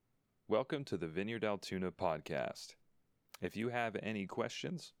Welcome to the Vineyard Altoona podcast. If you have any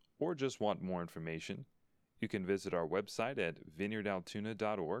questions or just want more information, you can visit our website at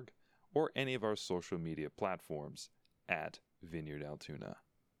vineyardaltoona.org or any of our social media platforms at Vineyard Altoona.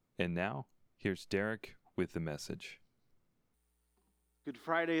 And now, here's Derek with the message. Good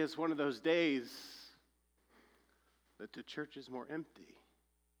Friday is one of those days that the church is more empty.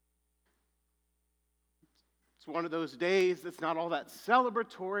 It's one of those days that's not all that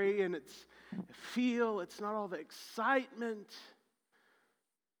celebratory and it's not all the excitement.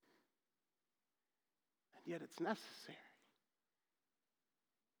 And yet it's necessary.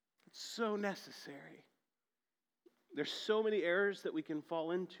 It's so necessary. There's so many errors that we can fall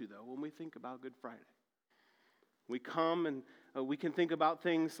into, though, when we think about Good Friday. We come and we can think about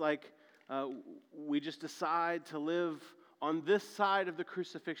things like we just decide to live on this side of the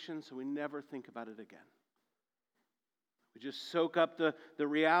crucifixion, so we never think about it again. We just soak up the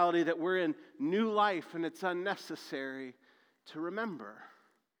reality that we're in new life and it's unnecessary to remember.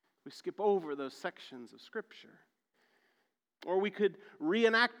 We skip over those sections of Scripture. Or we could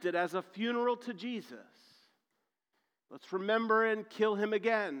reenact it as a funeral to Jesus. Let's remember and kill him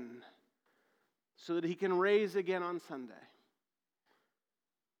again so that he can raise again on Sunday.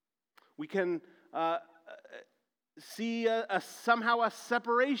 We can see somehow a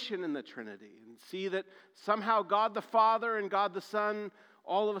separation in the Trinity and see that somehow God the Father and God the Son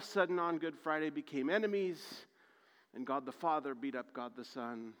all of a sudden on Good Friday became enemies, and God the Father beat up God the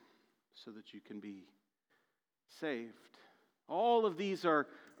Son so that you can be saved. All of these are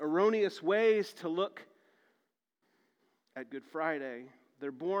erroneous ways to look at Good Friday.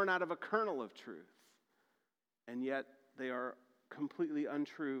 They're born out of a kernel of truth, and yet they are completely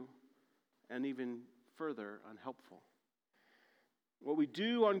untrue and even further unhelpful. What we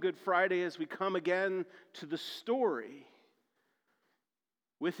do on Good Friday is we come again to the story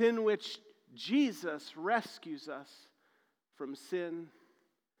within which Jesus rescues us from sin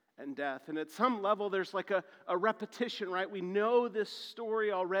and death. And at some level, there's like a repetition, right? We know this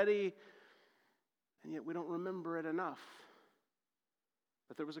story already, and yet we don't remember it enough.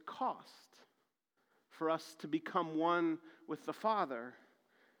 But there was a cost for us to become one with the Father,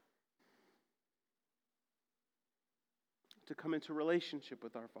 to come into relationship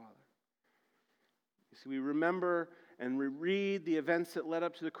with our Father. You see, we remember and we read the events that led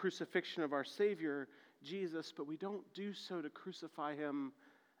up to the crucifixion of our Savior, Jesus, but we don't do so to crucify him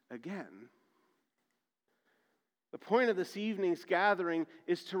again. The point of this evening's gathering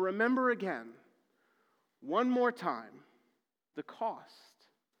is to remember again, one more time, the cost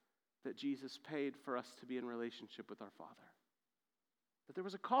that Jesus paid for us to be in relationship with our Father. That there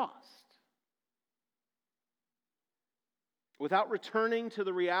was a cost. Without returning to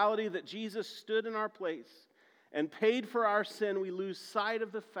the reality that Jesus stood in our place and paid for our sin, we lose sight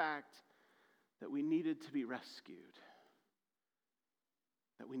of the fact that we needed to be rescued.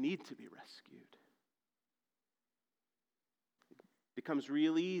 That we need to be rescued. It becomes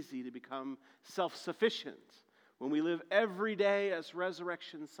real easy to become self-sufficient when we live every day as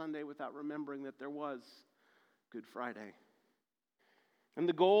Resurrection Sunday without remembering that there was Good Friday. And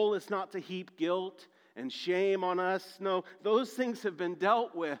the goal is not to heap guilt and shame on us. No, those things have been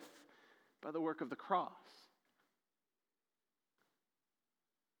dealt with by the work of the cross.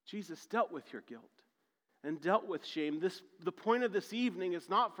 Jesus dealt with your guilt and dealt with shame. The point of this evening is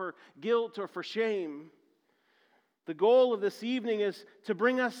not for guilt or for shame. The goal of this evening is to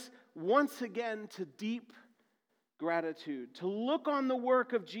bring us once again to deep gratitude, to look on the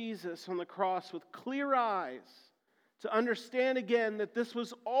work of Jesus on the cross with clear eyes, to understand again that this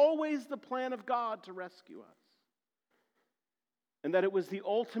was always the plan of God to rescue us. And that it was the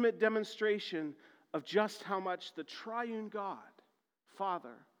ultimate demonstration of just how much the triune God,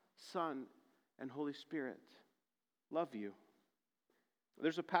 Father, Son, and Holy Spirit love you.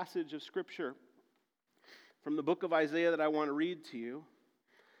 There's a passage of Scripture from the book of Isaiah that I want to read to you.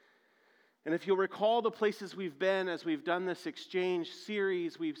 And if you'll recall the places we've been as we've done this exchange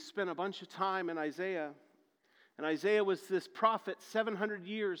series, we've spent a bunch of time in Isaiah. And Isaiah was this prophet 700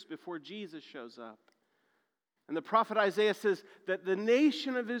 years before Jesus shows up. And the prophet Isaiah says that the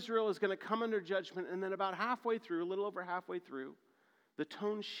nation of Israel is going to come under judgment, and then about halfway through, a little over halfway through, the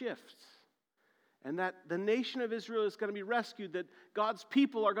tone shifts. And that the nation of Israel is going to be rescued, that God's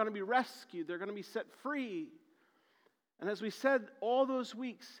people are going to be rescued, they're going to be set free. And as we said all those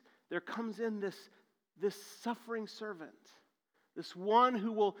weeks, there comes in this suffering servant, this one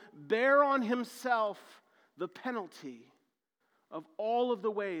who will bear on himself the penalty of all of the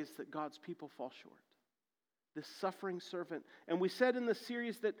ways that God's people fall short. This suffering servant. And we said in the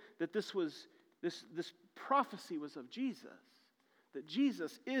series that this prophecy was of Jesus. that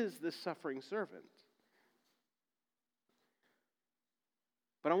Jesus is this suffering servant.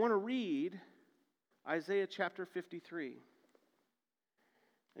 But I want to read Isaiah chapter 53,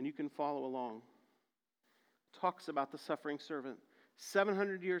 and you can follow along. It talks about the suffering servant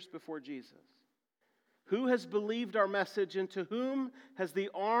 700 years before Jesus. Who has believed our message, and to whom has the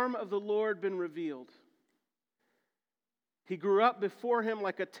arm of the Lord been revealed? He grew up before him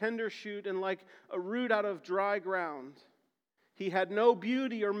like a tender shoot and like a root out of dry ground. He had no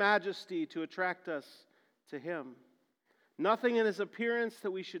beauty or majesty to attract us to him. Nothing in his appearance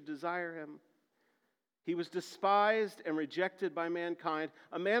that we should desire him. He was despised and rejected by mankind,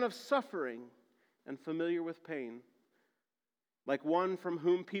 a man of suffering and familiar with pain. Like one from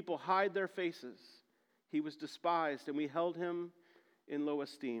whom people hide their faces, he was despised, and we held him in low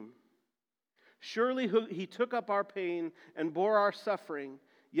esteem. Surely he took up our pain and bore our suffering,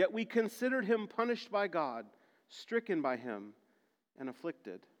 yet we considered him punished by God, stricken by him, and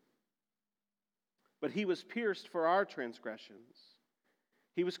afflicted. But he was pierced for our transgressions.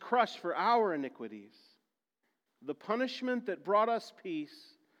 He was crushed for our iniquities. The punishment that brought us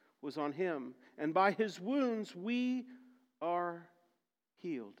peace was on him, and by his wounds we are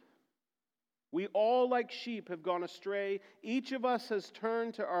healed. We all, like sheep, have gone astray. Each of us has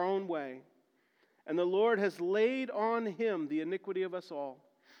turned to our own way, and the Lord has laid on him the iniquity of us all.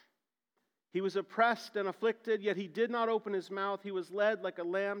 He was oppressed and afflicted, yet he did not open his mouth. He was led like a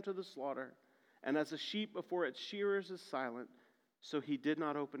lamb to the slaughter, and as a sheep before its shearers is silent, so he did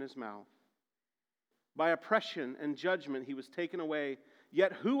not open his mouth. By oppression and judgment he was taken away,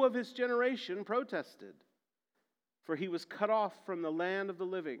 yet who of his generation protested? For he was cut off from the land of the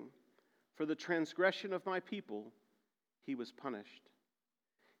living. For the transgression of my people he was punished.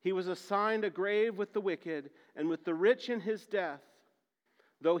 He was assigned a grave with the wicked and with the rich in his death,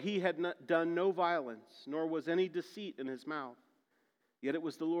 though he had done no violence, nor was any deceit in his mouth. Yet it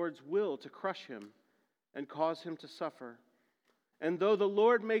was the Lord's will to crush him and cause him to suffer. And though the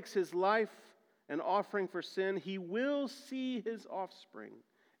Lord makes his life an offering for sin, he will see his offspring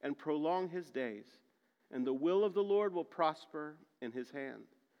and prolong his days, and the will of the Lord will prosper in his hand.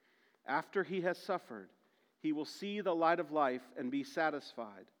 After he has suffered, he will see the light of life and be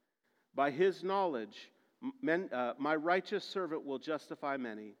satisfied. By his knowledge, my righteous servant will justify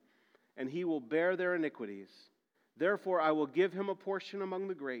many, and he will bear their iniquities. Therefore I will give him a portion among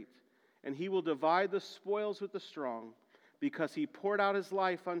the great, and he will divide the spoils with the strong, because he poured out his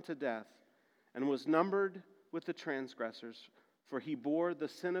life unto death, and was numbered with the transgressors. For he bore the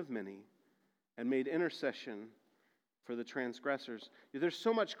sin of many, and made intercession for the transgressors. There's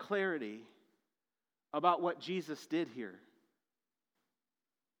so much clarity about what Jesus did here.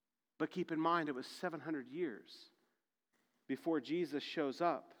 But keep in mind, it was 700 years before Jesus shows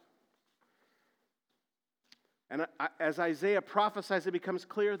up. And as Isaiah prophesies, it becomes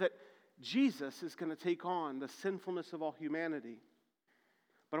clear that Jesus is going to take on the sinfulness of all humanity.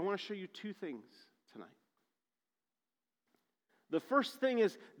 But I want to show you two things tonight. The first thing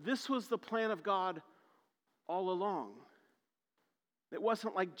is, this was the plan of God all along. It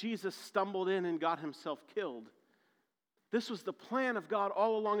wasn't like Jesus stumbled in and got himself killed. This was the plan of God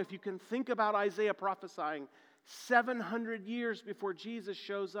all along. If you can think about Isaiah prophesying 700 years before Jesus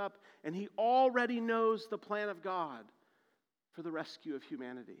shows up, and he already knows the plan of God for the rescue of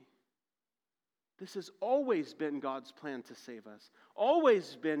humanity. This has always been God's plan to save us,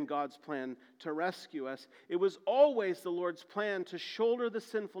 always been God's plan to rescue us. It was always the Lord's plan to shoulder the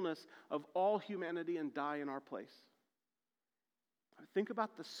sinfulness of all humanity and die in our place. Think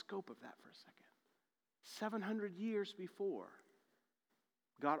about the scope of that for a second. 700 years before,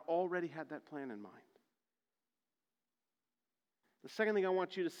 God already had that plan in mind. The second thing I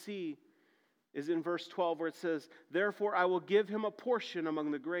want you to see is in verse 12, where it says, "Therefore I will give him a portion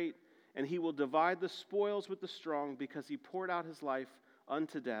among the great, and he will divide the spoils with the strong, because he poured out his life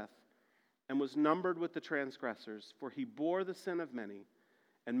unto death, and was numbered with the transgressors. For he bore the sin of many,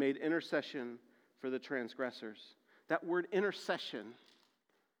 and made intercession for the transgressors." That word intercession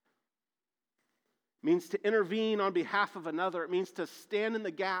means to intervene on behalf of another. It means to stand in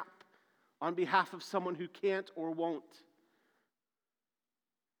the gap on behalf of someone who can't or won't.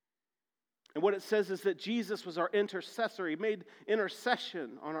 And what it says is that Jesus was our intercessor. He made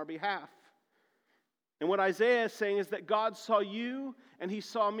intercession on our behalf. And what Isaiah is saying is that God saw you and he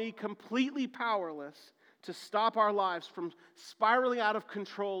saw me completely powerless to stop our lives from spiraling out of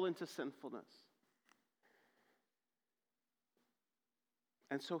control into sinfulness.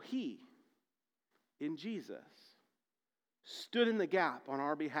 And so he, in Jesus, stood in the gap on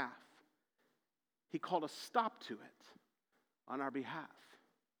our behalf. He called a stop to it on our behalf.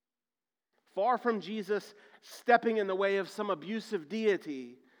 Far from Jesus stepping in the way of some abusive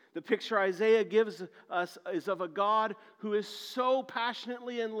deity, the picture Isaiah gives us is of a God who is so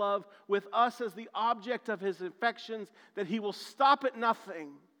passionately in love with us as the object of his affections that he will stop at nothing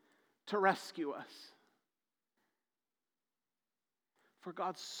to rescue us. For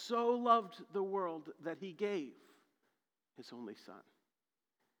God so loved the world that he gave his only Son.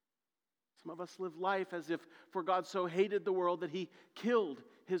 Some of us live life as if for God so hated the world that he killed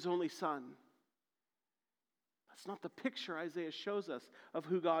his only Son. That's not the picture Isaiah shows us of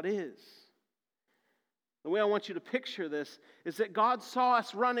who God is. The way I want you to picture this is that God saw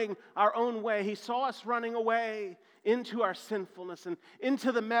us running our own way. He saw us running away into our sinfulness and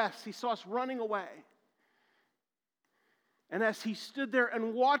into the mess. He saw us running away. And as he stood there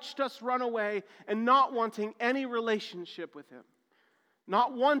and watched us run away and not wanting any relationship with him,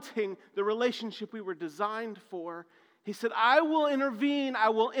 not wanting the relationship we were designed for, he said, I will intervene, I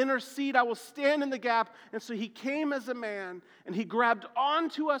will intercede, I will stand in the gap. And so he came as a man, and he grabbed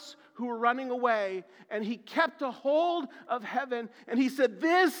onto us who were running away, and he kept a hold of heaven, and he said,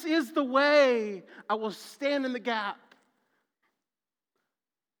 this is the way. I will stand in the gap.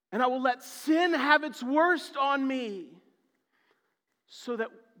 And I will let sin have its worst on me so that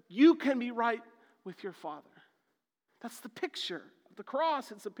you can be right with your Father. That's the picture of the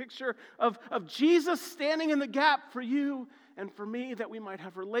cross. It's a picture of Jesus standing in the gap for you and for me, that we might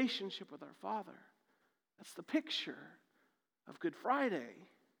have relationship with our Father. That's the picture of Good Friday.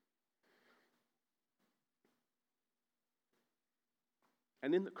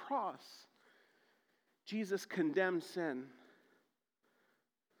 And in the cross, Jesus condemned sin.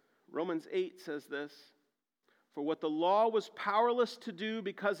 Romans 8 says this, for what the law was powerless to do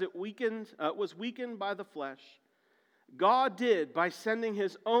because it was weakened by the flesh, God did by sending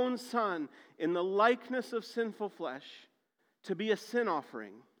his own Son in the likeness of sinful flesh to be a sin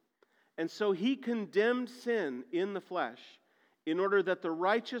offering. And so he condemned sin in the flesh in order that the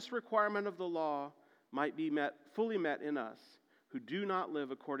righteous requirement of the law might be fully met in us, who do not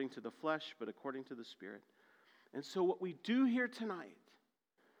live according to the flesh, but according to the Spirit. And so what we do here tonight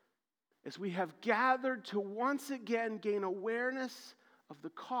is we have gathered to once again gain awareness of the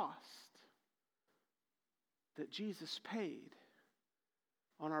cost that Jesus paid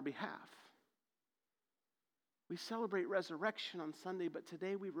on our behalf. We celebrate resurrection on Sunday, but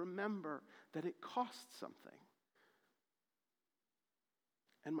today we remember that it cost something.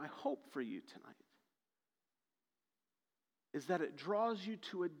 And my hope for you tonight is that it draws you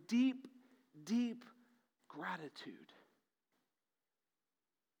to a deep, deep gratitude.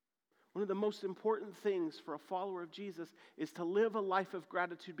 One of the most important things for a follower of Jesus is to live a life of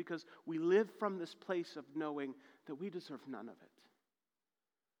gratitude, because we live from this place of knowing that we deserve none of it.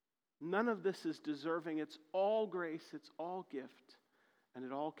 None of this is deserving. It's all grace, it's all gift, and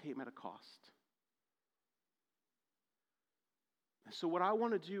it all came at a cost. So what I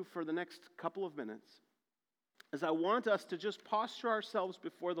want to do for the next couple of minutes is I want us to just posture ourselves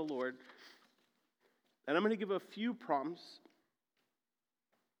before the Lord, and I'm going to give a few prompts.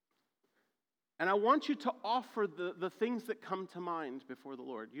 And I want you to offer the things that come to mind before the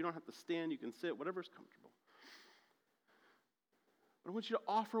Lord. You don't have to stand, you can sit, whatever's comfortable. But I want you to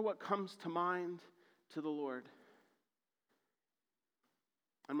offer what comes to mind to the Lord.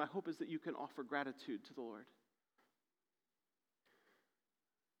 And my hope is that you can offer gratitude to the Lord.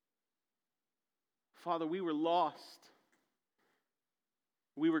 Father, we were lost.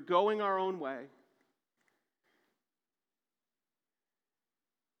 We were going our own way.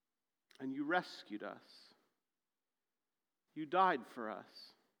 And you rescued us. You died for us.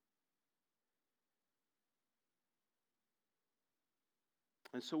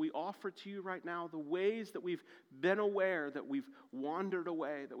 And so we offer to you right now the ways that we've been aware that we've wandered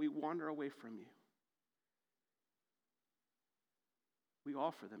away, that we wander away from you. We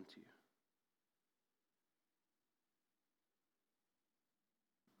offer them to you.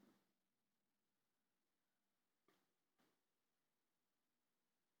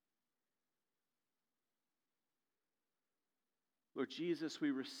 Lord Jesus,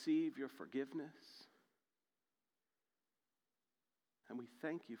 we receive your forgiveness, and we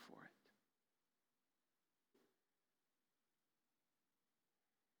thank you for it.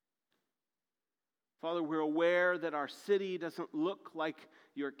 Father, we're aware that our city doesn't look like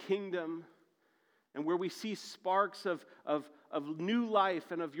your kingdom, and where we see sparks of new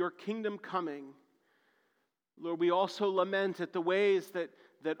life and of your kingdom coming, Lord, we also lament at the ways that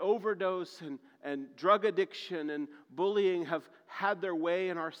overdose and drug addiction and bullying have had their way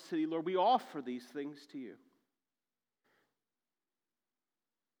in our city. Lord, we offer these things to you.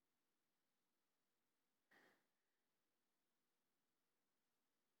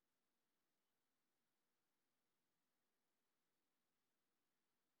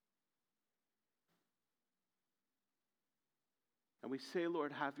 And we say,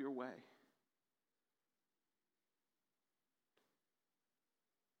 Lord, have your way.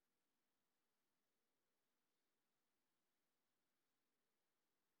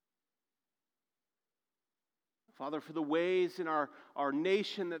 Father, for the ways in our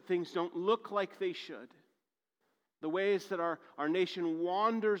nation that things don't look like they should, the ways that our nation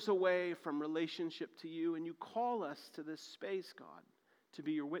wanders away from relationship to you, and you call us to this space, God, to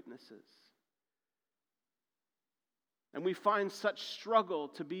be your witnesses. And we find such struggle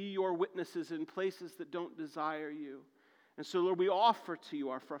to be your witnesses in places that don't desire you. And so, Lord, we offer to you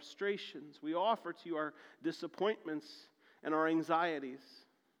our frustrations. We offer to you our disappointments and our anxieties.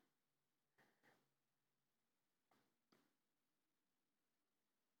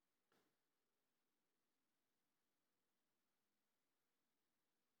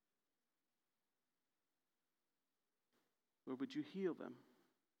 Lord, would you heal them?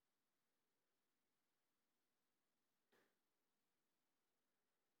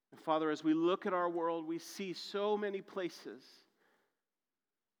 And Father, as we look at our world, we see so many places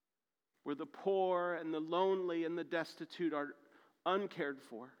where the poor and the lonely and the destitute are uncared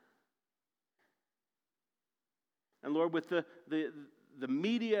for. And Lord, with the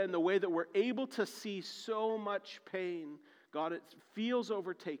media and the way that we're able to see so much pain, God, it feels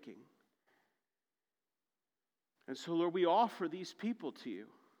overtaking. And so, Lord, we offer these people to you.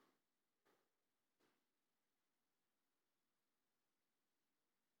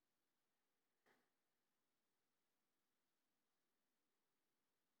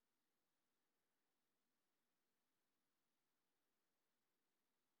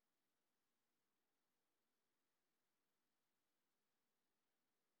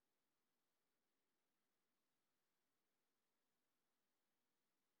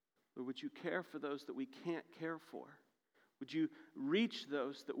 Lord, would you care for those that we can't care for? Would you reach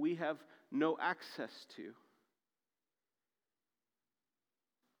those that we have no access to?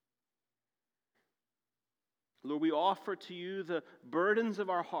 Lord, we offer to you the burdens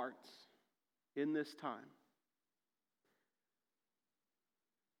of our hearts in this time.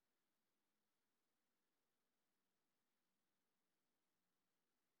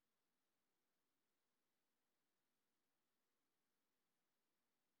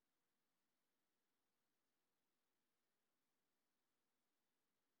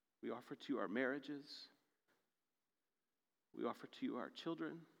 We offer to you our marriages. We offer to you our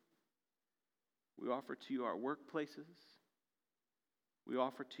children. We offer to you our workplaces. We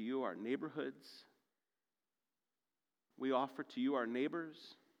offer to you our neighborhoods. We offer to you our neighbors.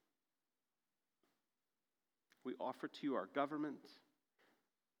 We offer to you our government.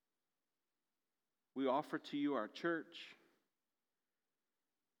 We offer to you our church.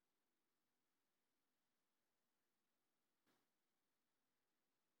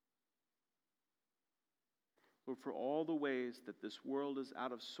 Lord, for all the ways that this world is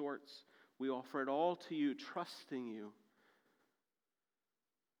out of sorts, we offer it all to you, trusting you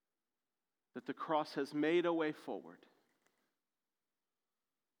that the cross has made a way forward.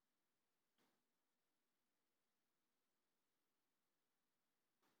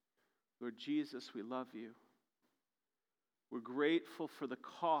 Lord Jesus, we love you. We're grateful for the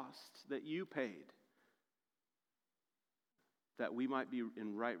cost that you paid that we might be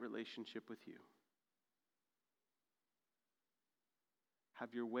in right relationship with you.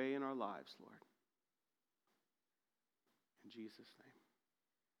 Have your way in our lives, Lord. In Jesus' name,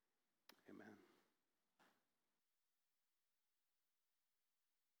 amen.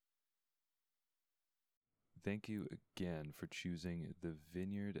 Thank you again for choosing the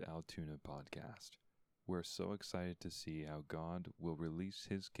Vineyard Altoona podcast. We're so excited to see how God will release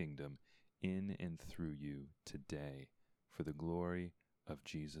his kingdom in and through you today for the glory of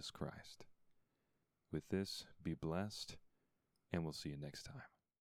Jesus Christ. With this, be blessed, and we'll see you next time.